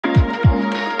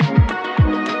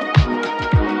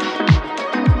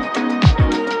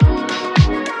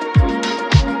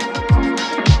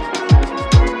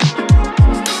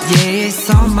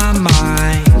my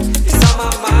mind. It's on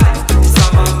my mind, it's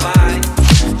on my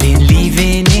mind. Been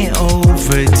leaving it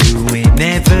overdue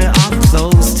whenever I'm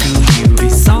close to you.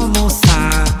 It's almost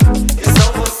time, it's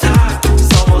almost time,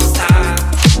 it's almost time.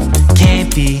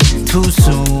 Can't be too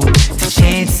soon to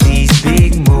chance these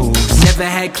big moves. Never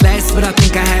had class, but I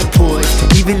think I had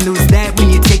poise. Even lose that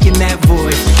when you're taking that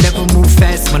voice. Never move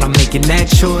fast when I'm making that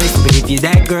choice. But if you're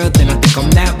that girl, then I think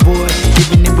I'm that boy.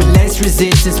 Living it with less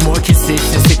resistance, more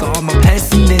consistent. Sick of all my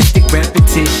pessimistic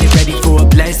repetition. Ready for a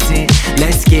blessing.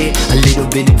 Let's get a little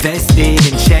bit invested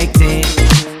and checked in.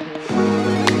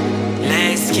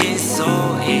 Let's get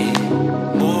sorted,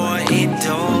 more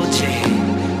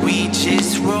indulgent. We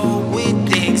just roll with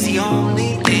things. The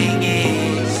only thing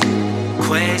is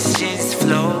questions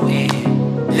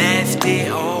floating, left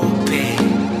it open.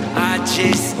 I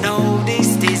just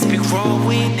noticed it's been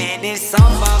growing and it's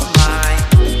on my mind.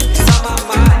 It's on my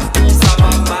mind, it's on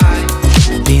my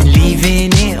mind. Been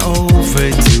leaving it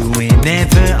overdue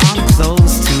whenever I'm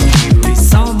close to you.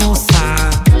 It's almost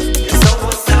time, it's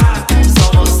almost time, it's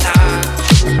almost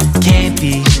time. Can't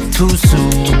be too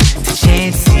soon to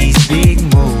chance these big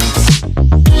moves.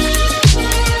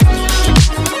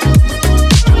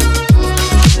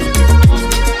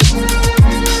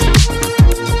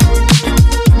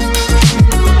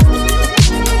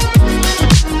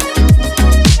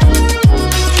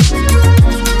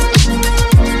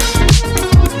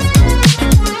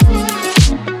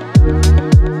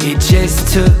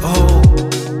 Just took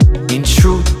hold, and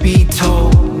truth be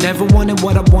told, never wanted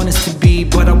what I want us to be,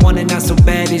 but I want it not so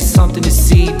bad, it's something to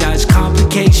see. Dodge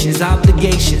complications,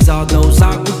 obligations, all those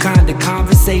awkward kind of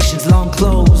conversations. Long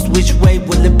closed, which way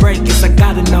will it break? Guess I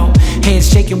gotta know. Hands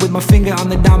shaking with my finger on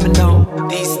the domino.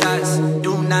 These thoughts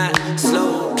do not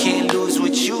slow, can't lose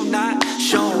what you not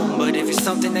shown. But if it's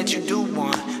something that you do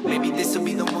want,